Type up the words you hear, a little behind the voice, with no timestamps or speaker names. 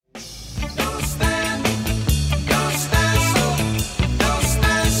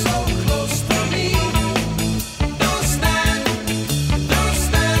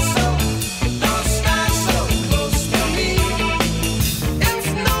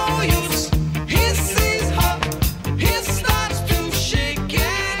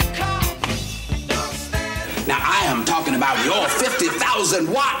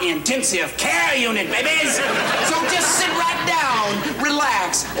1,000-watt intensive care unit, babies. So just sit right down,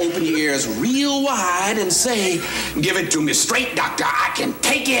 relax, open your ears real wide, and say, "Give it to me straight, doctor. I can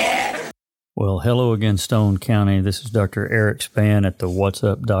take it." Well, hello again, Stone County. This is Dr. Eric Spann at the What's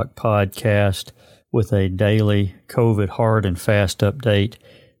Up Doc podcast with a daily COVID hard and fast update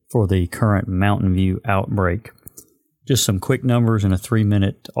for the current Mountain View outbreak. Just some quick numbers and a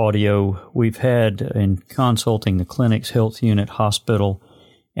 3-minute audio. We've had, in consulting the clinic's health unit, hospital,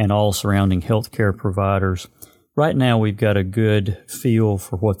 and all surrounding healthcare providers, right now we've got a good feel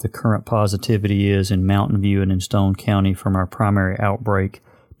for what the current positivity is in Mountain View and in Stone County from our primary outbreak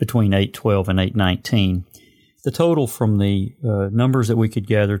between 8/12 and 8/19. The total from the numbers that we could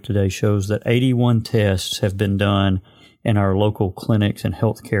gather today shows that 81 tests have been done in our local clinics and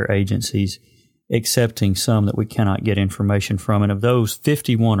healthcare agencies, excepting some that we cannot get information from. And of those,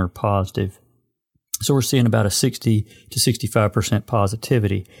 51 are positive. So we're seeing about a 60 to 65%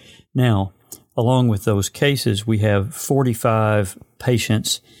 positivity. Now, along with those cases, we have 45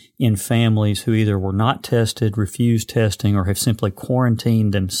 patients in families who either were not tested, refused testing, or have simply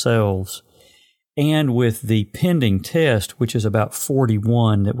quarantined themselves. And with the pending test, which is about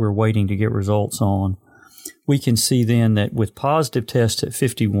 41 that we're waiting to get results on, we can see then that with positive tests at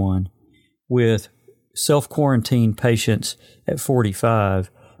 51, with self-quarantine patients at 45,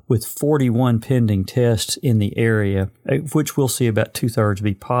 with 41 pending tests in the area, which we'll see about 2/3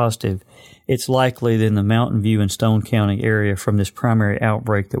 be positive, it's likely that in the Mountain View and Stone County area from this primary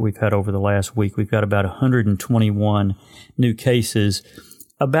outbreak that we've had over the last week, we've got about 121 new cases,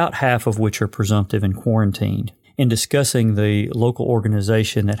 about half of which are presumptive and quarantined. In discussing the local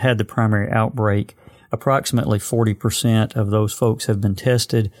organization that had the primary outbreak, approximately 40% of those folks have been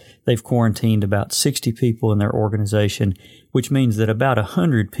tested. They've quarantined about 60 people in their organization, which means that about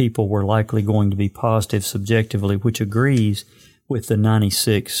 100 people were likely going to be positive subjectively, which agrees with the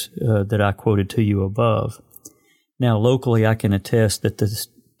 96 that I quoted to you above. Now, locally, I can attest that the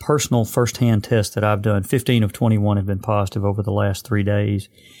personal firsthand tests that I've done, 15 of 21 have been positive over the last 3 days.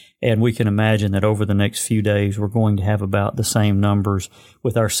 And we can imagine that over the next few days, we're going to have about the same numbers,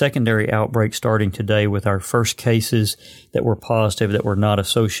 with our secondary outbreak starting today with our first cases that were positive that were not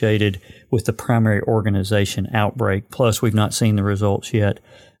associated with the primary organization outbreak. Plus, we've not seen the results yet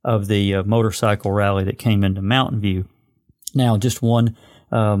of the motorcycle rally that came into Mountain View. Now, just one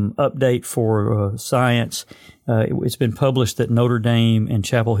update for science. It's been published that Notre Dame and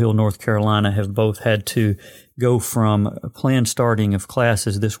Chapel Hill, North Carolina have both had to go from a planned starting of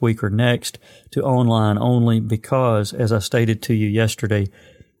classes this week or next to online only because, as I stated to you yesterday,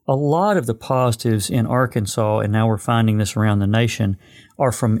 a lot of the positives in Arkansas, and now we're finding this around the nation,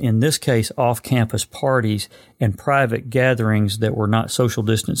 are from, in this case, off-campus parties and private gatherings that were not social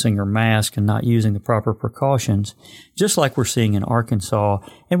distancing or mask and not using the proper precautions, just like we're seeing in Arkansas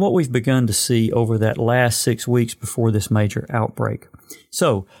and what we've begun to see over that last 6 weeks before this major outbreak.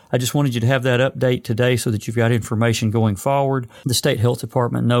 So I just wanted you to have that update today so that you've got information going forward. The state health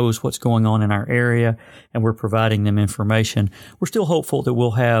department knows what's going on in our area, and we're providing them information. We're still hopeful that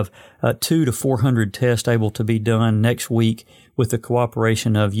we'll have 200 to 400 tests able to be done next week with the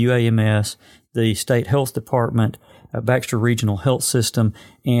cooperation of UAMS, the state health department, Baxter Regional Health System,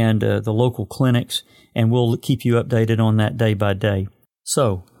 and the local clinics, and we'll keep you updated on that day by day.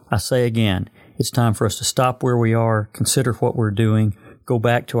 So I say again, it's time for us to stop where we are, consider what we're doing, go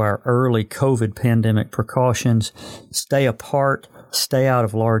back to our early COVID pandemic precautions, stay apart, stay out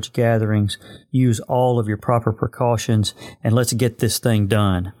of large gatherings, use all of your proper precautions, and let's get this thing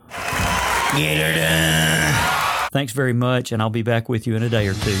done. Get her done. Thanks very much, and I'll be back with you in a day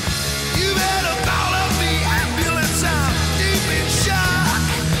or two.